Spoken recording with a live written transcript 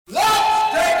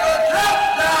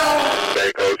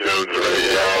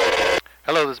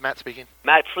Hello, this is Matt speaking.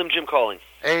 Matt, Slim Jim calling.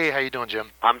 Hey, how you doing,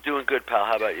 Jim? I'm doing good, pal.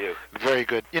 How about you? Very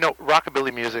good. You know,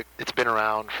 rockabilly music, it's been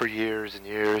around for years and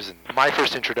years, and my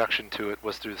first introduction to it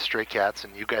was through the Stray Cats,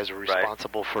 and you guys were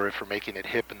responsible for making it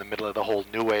hip in the middle of the whole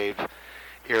new wave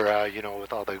era, you know,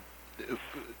 with all the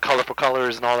colorful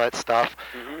colors and all that stuff.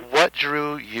 Mm-hmm. What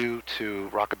drew you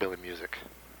to rockabilly music?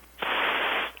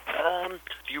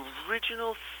 The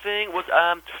original thing was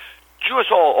drew us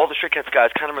all the Stray Cats guys,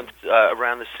 kind of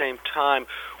around the same time.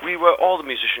 We were all the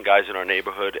musician guys in our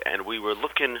neighborhood, and we were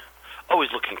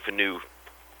always looking for new,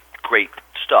 great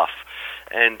stuff.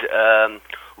 And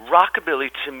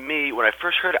rockabilly, to me, when I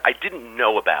first heard it, I didn't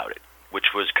know about it,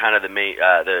 which was kind of the main,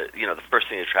 the first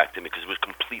thing that attracted me because it was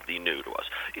completely new to us.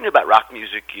 You knew about rock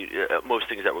music, most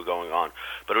things that were going on,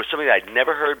 but it was something that I'd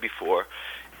never heard before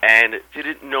and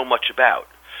didn't know much about.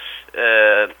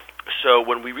 So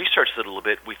when we researched it a little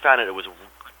bit, we found out it was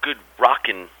good rock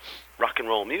and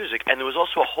roll music, and there was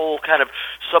also a whole kind of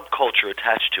subculture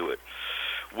attached to it,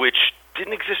 which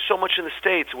didn't exist so much in the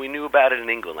States. We knew about it in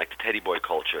England, like the Teddy Boy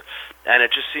culture, and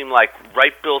it just seemed like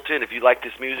right built in. If you like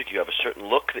this music, you have a certain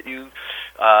look that you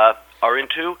are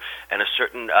into, and a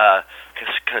certain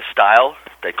kind of style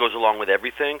that goes along with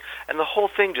everything, and the whole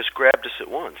thing just grabbed us at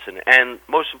once. And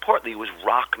most importantly, it was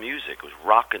rock music. It was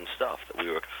rockin' stuff that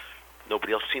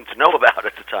nobody else seemed to know about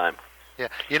at the time. Yeah,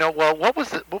 you know, well, what was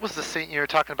the scene you were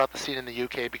talking about, the scene in the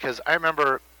UK? Because I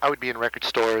remember I would be in record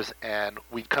stores and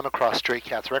we'd come across Stray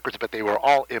Cats records, but they were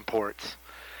all imports.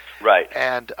 Right.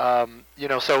 And you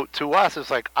know, so to us, it's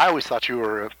like I always thought you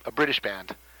were a British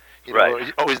band. You know,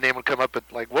 right. Always name would come up, but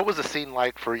like, what was the scene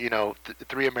like for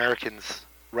three Americans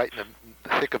right in the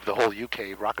thick of the whole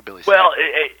UK rockabilly scene? Well,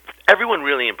 everyone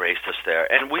really embraced us there,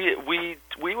 and we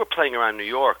were playing around New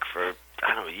York for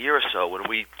a year or so when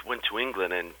we went to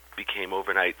England and became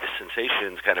overnight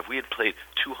sensations. Kind of, we had played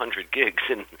 200 gigs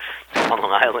on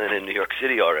Long Island and New York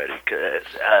City already,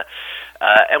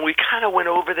 and we kind of went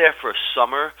over there for a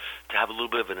summer to have a little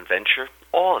bit of an adventure.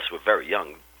 All of us were very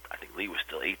young. I think Lee was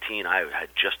still 18. I had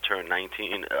just turned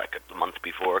 19, like a month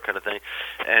before, kind of thing,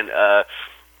 and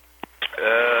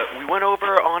we went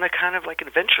over on a kind of like an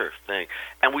adventure thing,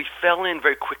 and we fell in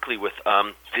very quickly with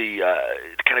the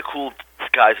kind of cool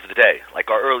guys of the day. Like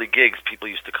our early gigs, people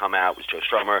used to come out. It was Joe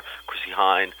Strummer, Chrissie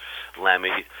Hynde, Lemmy,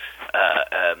 who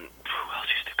else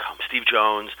used to come? Steve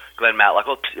Jones, Glenn Matlock,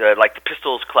 like the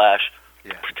Pistols, Clash,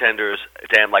 Pretenders,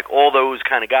 Damn, like all those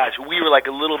kind of guys. We were like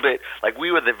a little bit, like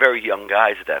we were the very young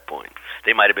guys at that point.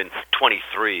 They might have been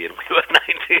 23 and we were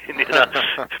 19, you know.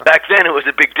 Back then it was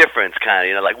a big difference, kind of,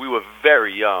 you know, like we were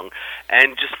very young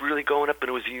and just really going up, and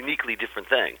it was a uniquely different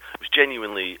thing. It was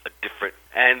genuinely a different,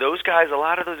 and those guys, a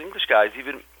lot of those English guys,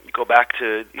 even you go back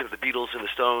to, you know, the Beatles and the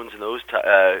Stones and those,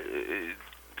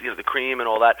 you know, the Cream and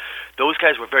all that, those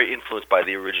guys were very influenced by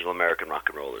the original American rock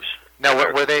and rollers. Now,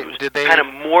 did they kind of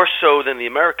more so than the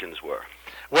Americans were?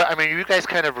 Well, I mean, you guys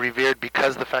kind of revered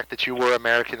because the fact that you were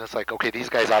American. It's like, okay, these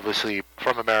guys obviously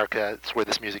from America. It's where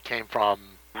this music came from.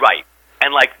 Right,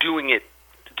 and like doing it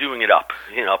up,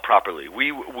 you know, properly.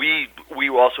 We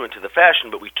were also into the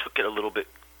fashion, but we took it a little bit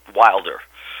wilder.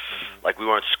 Mm-hmm. Like we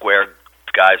weren't square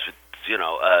guys with, you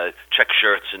know, check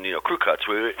shirts and, you know, crew cuts.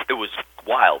 It was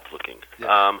wild looking.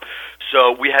 Yeah.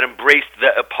 So we had embraced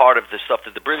a part of the stuff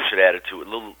that the British had added to it,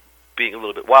 being a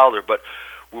little bit wilder, but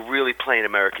we're really playing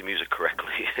American music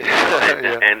correctly. You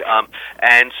know?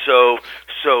 And so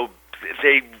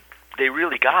they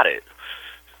really got it,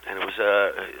 and it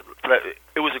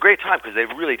was a great time because they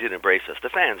really did embrace us, the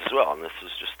fans as well, and this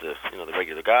was just the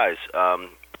regular guys kind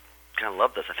of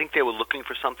loved us. I think they were looking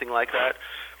for something like that.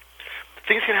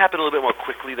 Things can happen a little bit more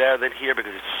quickly there than here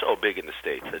because it's so big in the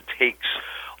States. It takes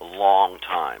a long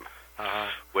time. Uh-huh.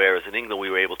 Whereas in England we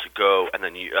were able to go, and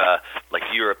then like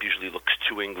Europe usually looks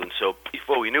to England. So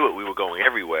before we knew it, we were going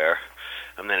everywhere,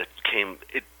 and then it came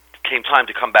time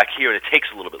to come back here, and it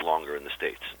takes a little bit longer in the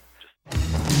States.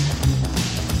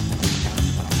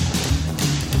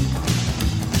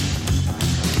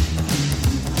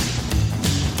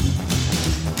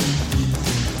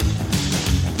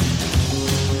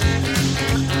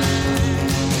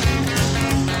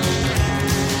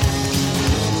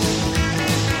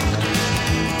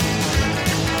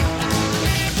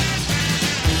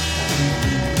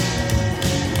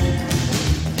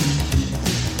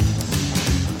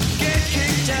 Get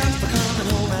kicked out for coming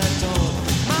home at dawn.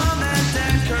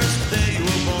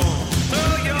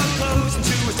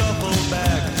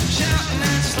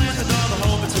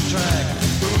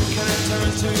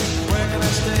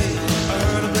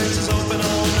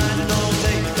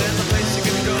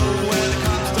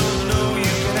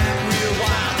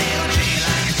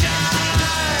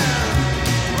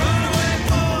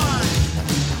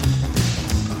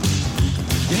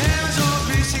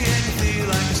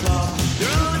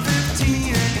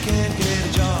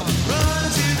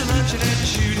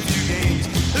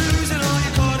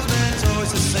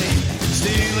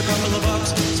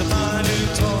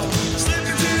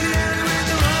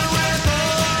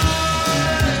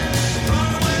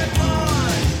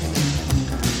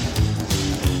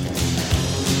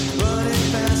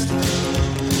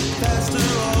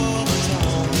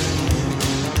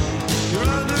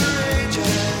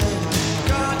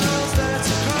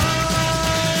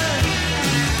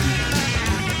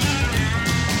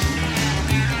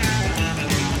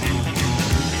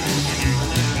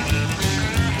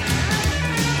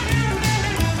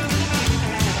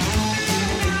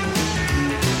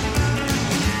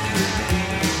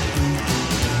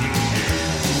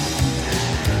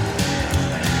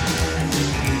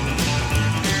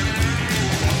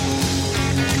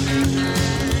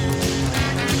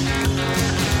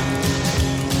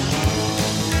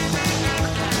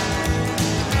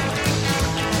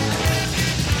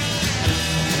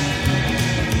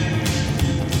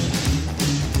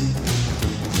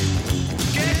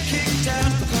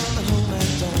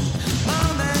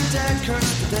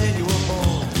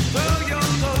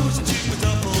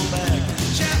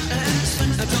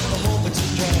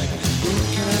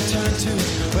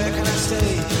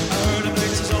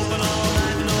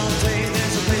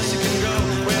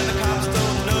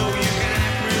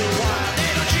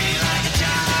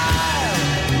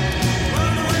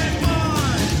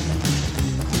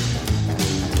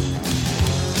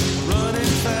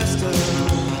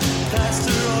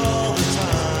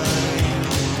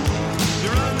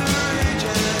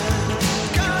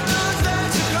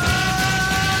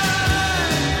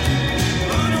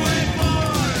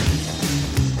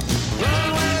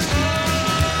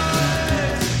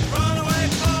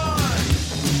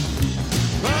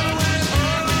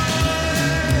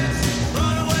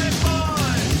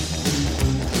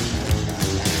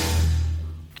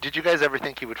 guys ever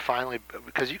think you would finally,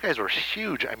 because you guys were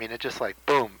huge, I mean, it just like,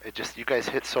 boom, you guys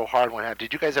hit so hard when it happened.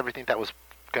 Did you guys ever think that was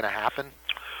going to happen?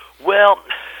 Well,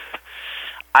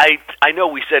 I know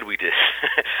we said we did.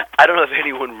 I don't know if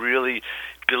anyone really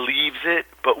believes it,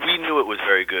 but we knew it was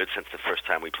very good since the first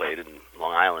time we played in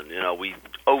Long Island. We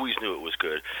always knew it was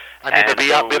good. I mean,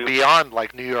 but beyond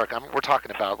like New York, we're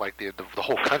talking about like the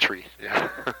whole country. Yeah.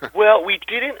 Well, we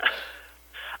didn't.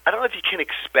 I don't know if you can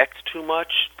expect too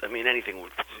much. I mean, anything we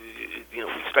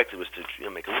expected was to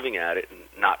make a living at it and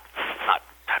not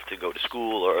have to go to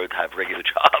school or have regular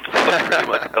jobs. Pretty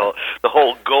much the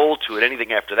whole goal to it.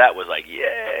 Anything after that was like,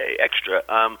 yay, extra.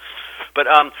 But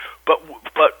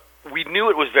we knew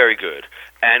it was very good,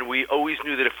 and we always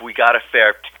knew that if we got a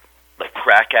fair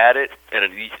crack at it and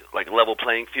a level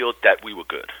playing field, that we were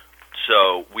good.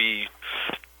 So we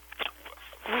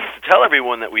used to tell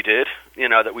everyone that we did,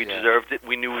 that we deserved it.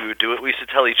 We knew we would do it. We used to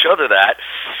tell each other that.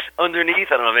 Underneath,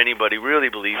 I don't know if anybody really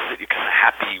believes it. You're kind of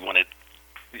happy when it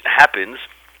happens.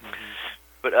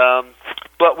 Mm-hmm.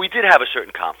 But we did have a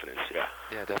certain confidence, yeah.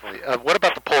 Yeah, definitely. What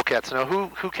about the Polecats? Now,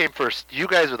 who came first? You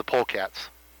guys or the Polecats?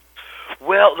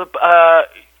 Well, I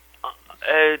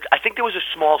think there was a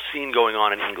small scene going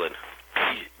on in England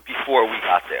before we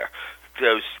got there.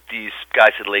 These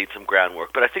guys had laid some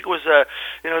groundwork, but I think it was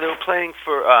they were playing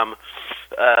for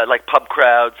like pub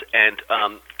crowds, and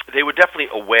they were definitely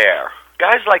aware.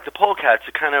 Guys like the Polecats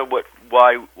are kind of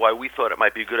why we thought it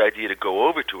might be a good idea to go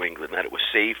over to England, that it was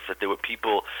safe, that there were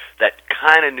people that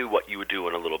kind of knew what you were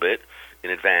doing a little bit in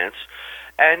advance,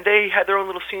 and they had their own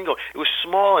little scene going. It was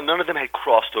small, and none of them had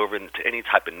crossed over into any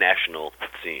type of national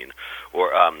scene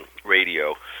or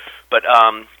radio, but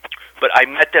I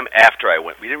met them after I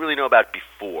went. We didn't really know about it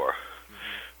before.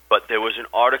 But there was an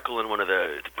article in one of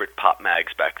the Britpop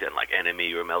mags back then, like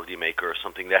NME or Melody Maker or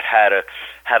something, that had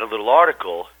a little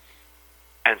article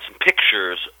and some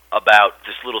pictures about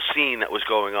this little scene that was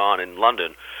going on in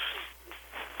London.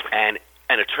 And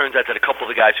it turns out that a couple of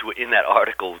the guys who were in that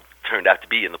article turned out to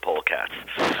be in the Polecats.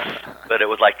 But it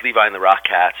was like Levi and the Rock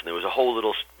Cats, and there was a whole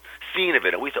little scene of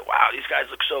it, and we thought, wow, these guys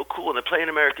look so cool, and they're playing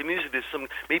American music.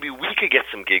 Maybe we could get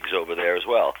some gigs over there as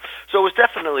well. So it was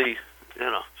definitely,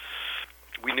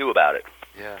 we knew about it.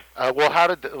 Yeah.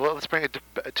 Let's bring it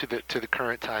to the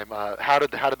current time. How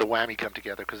did the Whammy come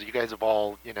together? Because you guys have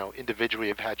all, individually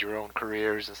have had your own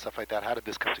careers and stuff like that. How did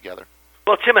this come together?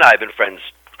 Well, Tim and I have been friends,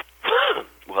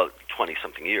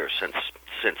 20-something years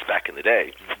since back in the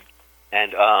day,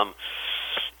 and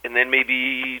then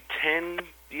maybe 10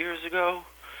 years ago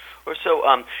or so,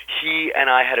 he and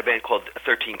I had a band called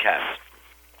 13 Cats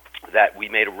that we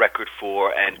made a record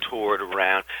for and toured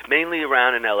around, mainly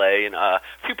around in L.A. and a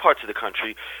few parts of the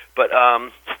country. But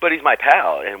he's my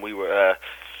pal, and we were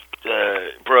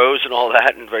bros and all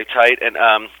that, and very tight. And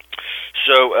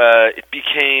so it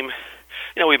became,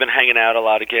 we've been hanging out a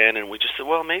lot again, and we just said,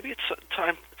 well, maybe it's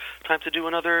time to do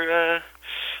another,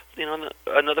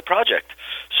 another project.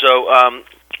 So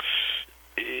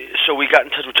we got in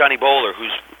touch with Johnny Bowler,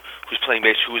 who's playing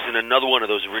bass, who was in another one of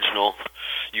those original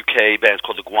UK bands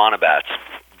called the Guanabats.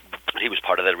 He was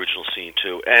part of that original scene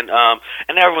too, and now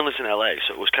everyone lives in LA.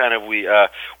 So it was kind of we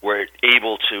were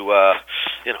able to,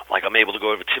 I'm able to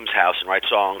go over to Tim's house and write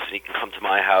songs, and he can come to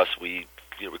my house. We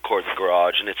record in the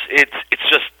garage, and it's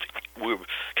just we were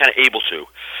kind of able to,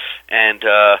 and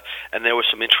there was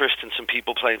some interest in some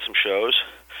people playing some shows,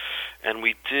 and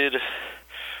we did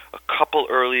a couple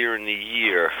earlier in the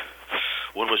year.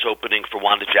 One was opening for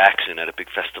Wanda Jackson at a big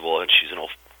festival, and she's an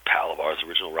old pal of ours,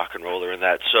 original rock and roller, and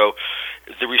that. So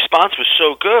the response was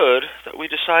so good that we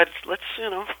decided, let's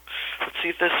see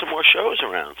if there's some more shows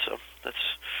around. So that's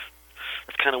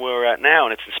kind of where we're at now,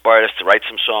 and it's inspired us to write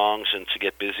some songs and to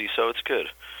get busy. So it's good.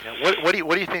 Yeah, what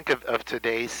do you think of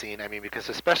today's scene? I mean, because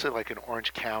especially like in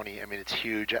Orange County, I mean, it's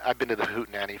huge. I've been to the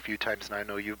Hootenanny a few times, and I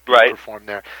know you've performed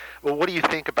there. Well, what do you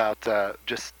think about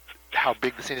just how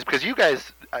big the scene is? Because you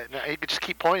guys, you could just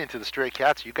keep pointing to the Stray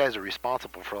Cats. You guys are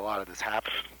responsible for a lot of this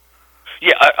happening.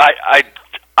 Yeah, I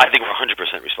think we're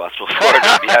 100% responsible for it.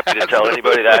 I'd be happy to tell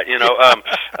anybody that.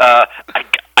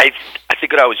 I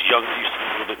think when I was young, I used to be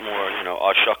a little bit more,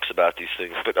 aw shucks about these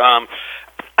things. But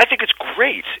I think it's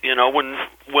great.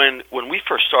 When we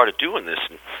first started doing this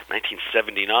in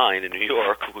 1979 in New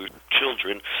York, we were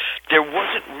children, there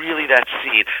wasn't really that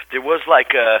scene. There was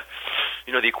like the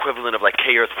equivalent of like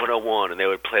K-Earth 101, and they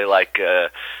would play like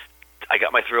I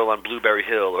Got My Thrill on Blueberry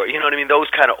Hill, or those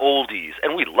kind of oldies.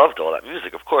 And we loved all that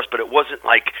music, of course, but it wasn't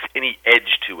like any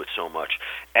edge to it so much.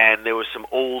 And there was some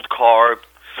old car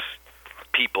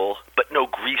people, but no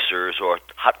greasers or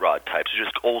hot rod types.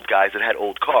 Just old guys that had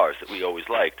old cars that we always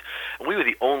liked. And we were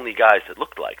the only guys that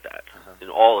looked like that in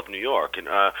all of New York. And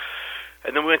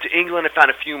And then we went to England and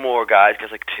found a few more guys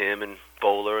like Tim and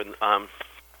Bowler, and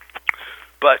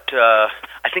but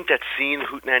I think that scene,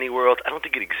 Hootenanny World, I don't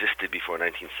think it existed before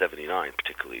 1979,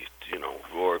 particularly,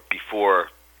 or before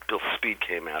Bill Speed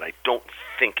came out. I don't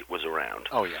think it was around.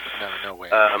 Oh yeah, no way.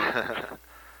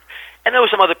 And there were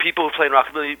some other people who played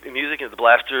rockabilly music. The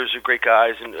Blasters are great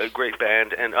guys and a great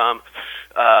band. And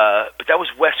but that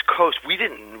was West Coast. We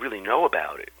didn't really know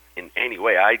about it in any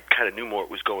way. I kind of knew more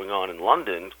what was going on in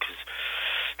London because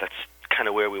that's kind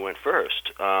of where we went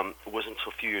first. It wasn't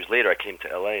until a few years later I came to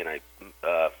LA and I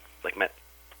met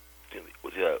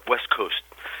the West Coast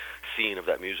scene of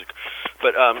that music.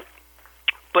 But I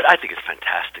think it's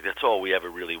fantastic. That's all we ever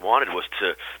really wanted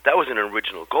that was an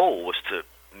original goal, was to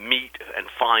meet and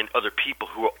find other people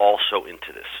who are also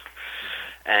into this.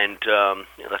 And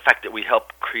the fact that we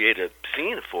helped create a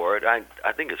scene for it, I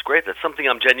think it's great. That's something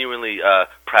I'm genuinely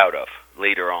proud of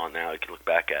later on. Now I can look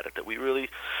back at it, that we really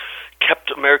kept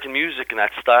American music and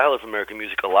that style of American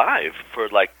music alive for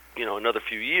another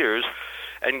few years,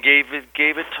 and gave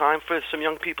it time for some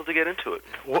young people to get into it.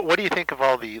 What do you think of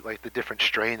all the different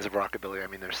strains of rockabilly? I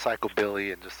mean, there's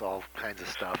psychobilly and just all kinds of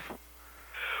stuff.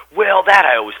 Well, that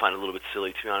I always find a little bit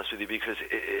silly, to be honest with you, because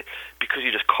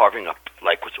you're just carving up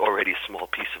what's already a small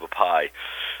piece of a pie.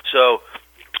 So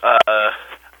I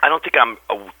don't think I'm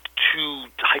too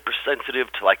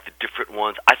hypersensitive to the different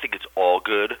ones. I think it's all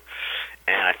good,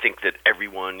 and I think that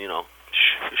everyone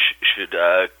should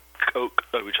go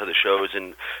to each other's shows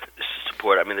and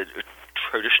support. I mean, the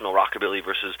traditional rockabilly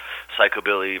versus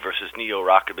psychobilly versus neo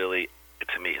rockabilly.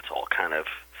 To me, it's all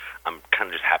I'm kind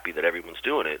of just happy that everyone's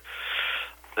doing it.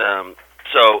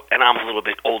 And I'm a little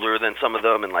bit older than some of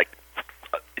them, and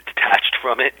detached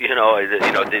from it.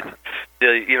 The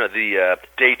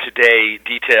day-to-day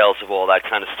details of all that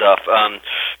kind of stuff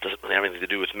doesn't really have anything to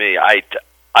do with me. I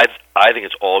think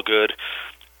it's all good,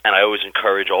 and I always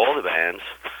encourage all the bands,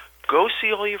 go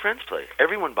see all your friends play.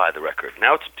 Everyone buy the record.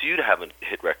 Now it's up to you to have a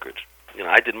hit record.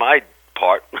 I did my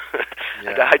part.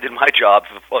 Yeah. I did my job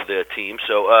of the team.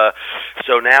 So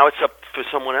now it's up for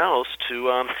someone else to,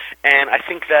 and I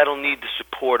think that'll need the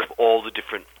support of all the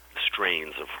different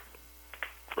strains of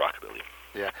rockabilly.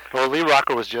 Yeah. Well, Lee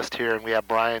Rocker was just here, and we have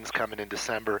Brian's coming in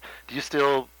December. Do you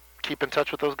still keep in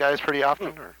touch with those guys pretty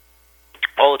often, or?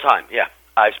 All the time. Yeah.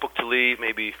 I spoke to Lee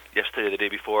maybe yesterday or the day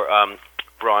before.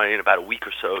 Brian about a week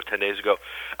or so, 10 days ago.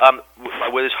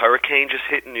 Where this hurricane just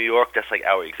hit in New York, that's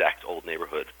our exact old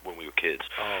neighborhood when we were kids.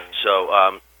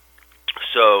 Oh.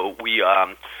 So we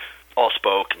all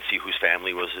spoke and see whose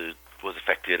family was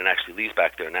affected, and actually Lee's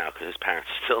back there now because his parents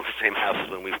are still in the same house as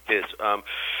when we were kids.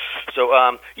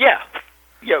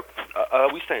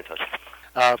 We stay in touch.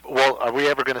 Well, are we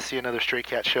ever going to see another Stray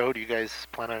Cat show? Do you guys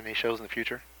plan on any shows in the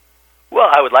future? Well,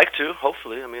 I would like to,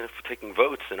 hopefully. I mean, if we're taking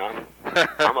votes, then I'm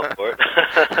up for it.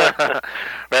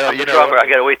 Well, I'm the drummer. I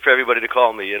got to wait for everybody to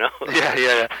call me,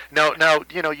 Yeah. Now,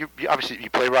 you obviously you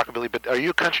play rockabilly, but are you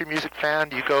a country music fan?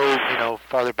 Do you go,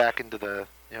 farther back into the,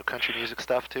 country music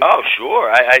stuff too? Oh, sure.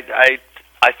 I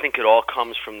think it all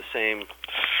comes from the same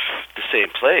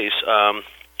place. I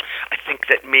think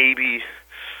that maybe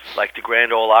the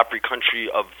Grand Ole Opry country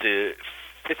of the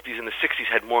 50s and the 60s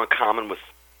had more in common with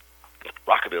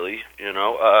rockabilly,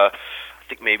 I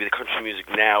think maybe the country music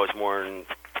now is more in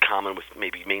common with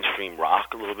maybe mainstream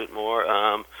rock a little bit more.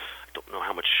 I don't know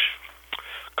how much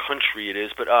country it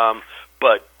is, but I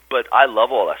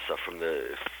love all that stuff from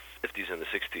the 50s and the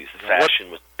 60s. The fashion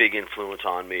was a big influence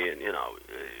on me, and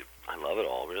I love it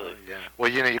all, really. Yeah. Well,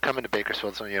 you come into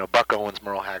Bakersfield, so Buck Owens,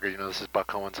 Merle Haggard. This is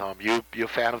Buck Owens' home. You a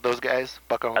fan of those guys,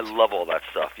 Buck Owens? I love all that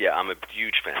stuff. Yeah, I'm a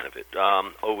huge fan of it.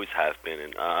 Always have been,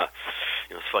 and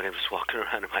it's funny. I'm just walking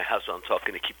around in my house while I'm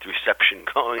talking to keep the reception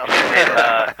going.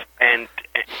 And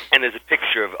there's a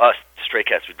picture of us, Stray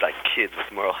Cats, with kids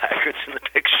with Merle Haggards in the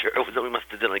picture. We must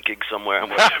have done a gig somewhere,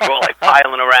 and we're all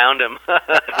piling around him.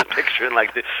 The picture in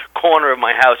the corner of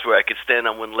my house where I could stand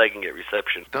on one leg and get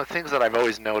reception. The things that I've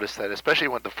always noticed, that especially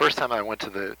when the first time I went to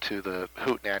the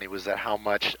Hootenanny, was that how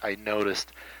much I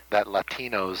noticed that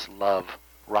Latinos love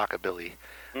rockabilly.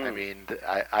 I mean,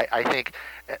 I think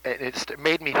it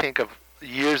made me think of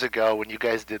years ago when you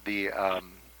guys did the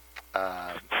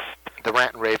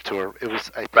Rant and Rave tour. It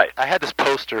was I had this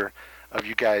poster of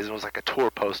you guys, and it was a tour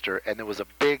poster, and there was a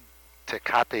big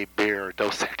Tecate beer,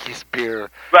 Dos Equis beer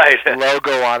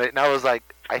logo on it, and I was like,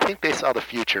 I think they saw the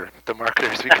future, the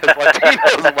marketers, because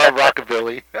Latinos love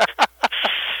rockabilly.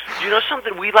 You know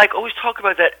something? We always talk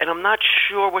about that, and I'm not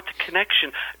sure what the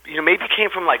connection. Maybe it came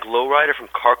from lowrider, from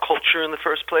car culture in the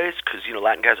first place, because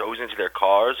Latin guys are always into their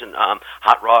cars and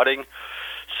hot rodding.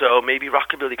 So maybe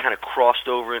rockabilly kind of crossed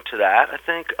over into that, I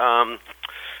think.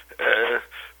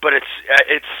 but it's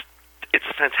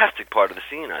a fantastic part of the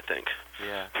scene, I think.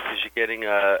 Yeah. Because you're getting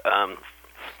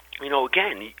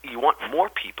again, you want more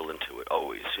people into it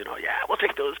always. Yeah, we'll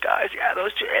take those guys. Yeah,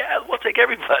 those two. Yeah, we'll take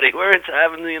everybody. We're into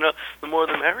having the more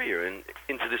the merrier, and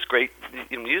into this great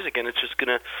music, and it's just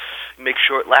gonna make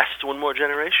sure it lasts one more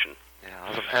generation. Yeah,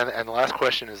 awesome. And the last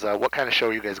question is, what kind of show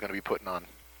are you guys going to be putting on?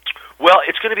 Well,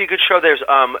 it's going to be a good show.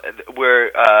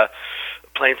 We're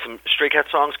playing some Stray Cat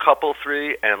songs, couple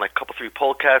three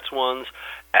Polecats ones,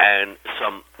 and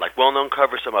some like well-known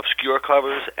covers, some obscure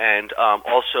covers, and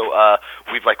also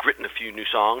we've written a few new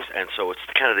songs, and so it's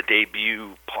kind of the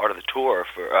debut part of the tour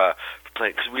for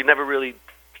playing, because we never really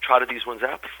trotted these ones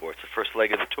out before. It's the first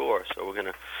leg of the tour, so we're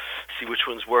gonna see which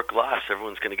ones work last.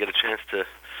 Everyone's gonna get a chance to,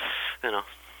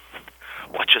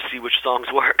 watch us see which songs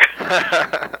work.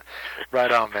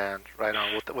 Right on, man. Right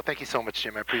on. Well, thank you so much,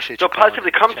 Jim. I appreciate you. So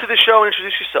positively, come to the show and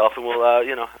introduce yourself, and we'll,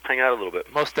 hang out a little bit.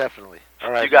 Most definitely.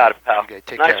 All right. You got it, pal. Okay,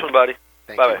 take nice care. One, buddy.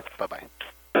 Thank you. Bye-bye.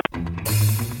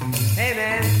 Hey,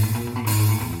 man.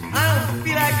 I don't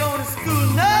feel like going to school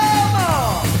no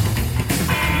more.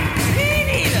 Me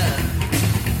neither.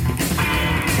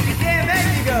 You can't make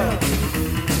me go.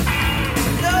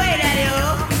 No way, Daddy-o.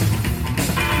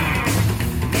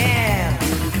 Yeah.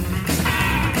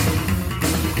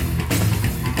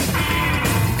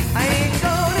 I ain't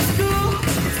going to school.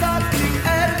 It starts too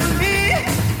early for me.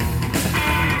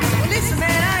 Well, listen,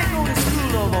 man, I ain't going to school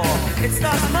no more. It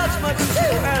starts much, much too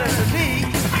early for me.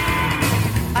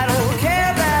 I don't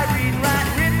care about reading,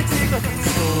 writing, arithmetic, or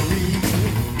history.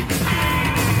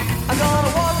 I'm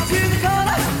gonna walk to the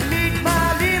corner and meet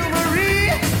my little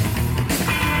Marie.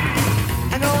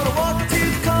 I'm gonna walk to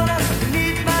the corner and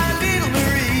meet my little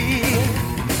Marie.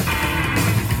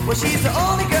 Well, she's the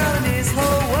only girl in this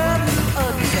whole world who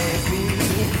understands me.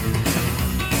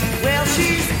 Well,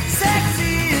 she's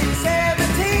sexy and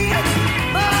 17,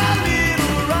 my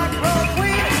little rock and roll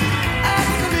queen.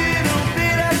 That's a little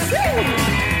bit of sin.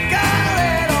 Gotta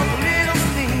let off a little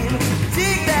steam.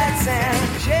 Dig that sound,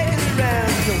 shake it around.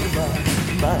 So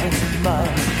my.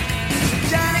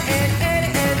 Johnny and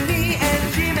Eddie and me and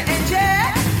Jimmy and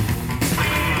Jack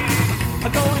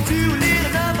are gonna do a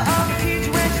little number on the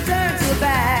teacher when she turns her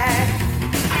back.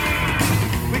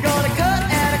 We're gonna cut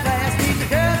out of class, meet the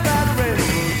girls by the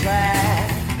railroad track.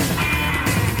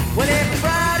 Well, every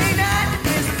Friday night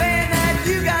is a band that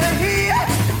you gotta hear.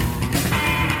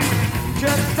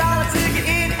 Just $1 ticket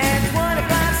in and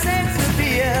 25 cents a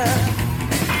beer.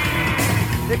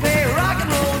 They play rock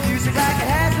and roll music like it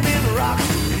hasn't been rocked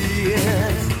for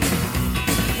years.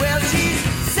 Well, she's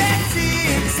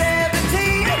sexy and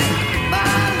 17, my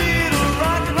little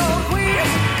rock and roll queen.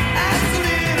 That's a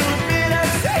little bit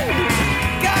of sin.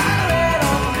 Gotta let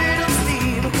off a little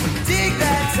steam. Dig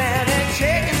that sound and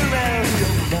shake it around.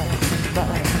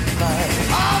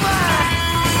 All mine.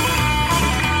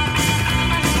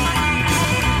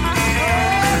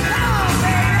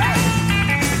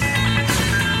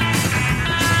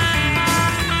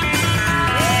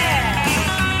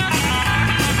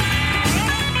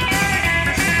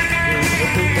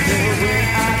 When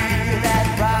I feel that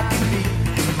rockin' beat,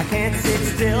 I can't sit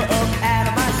still up out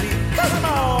of my seat. Come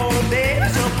on, baby,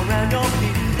 jump around your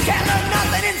feet. Can't learn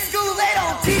nothing in school, they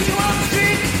don't teach you on the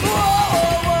street.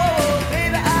 Whoa,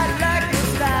 baby, I like your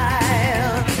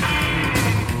style.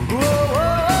 Whoa,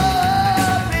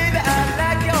 baby, I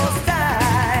like your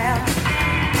style.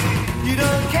 You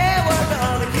don't care what the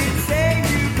other kids say,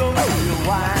 you go real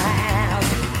wild.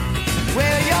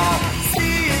 Well, you're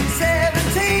seeing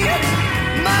 17.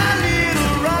 My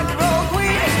little rock and roll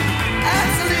queen,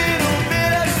 that's a little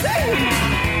bit of steam.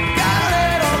 Gotta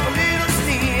let off a little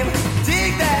steam.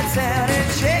 Dig that sound and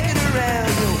shake it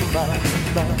around.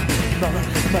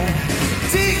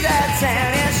 Dig that sound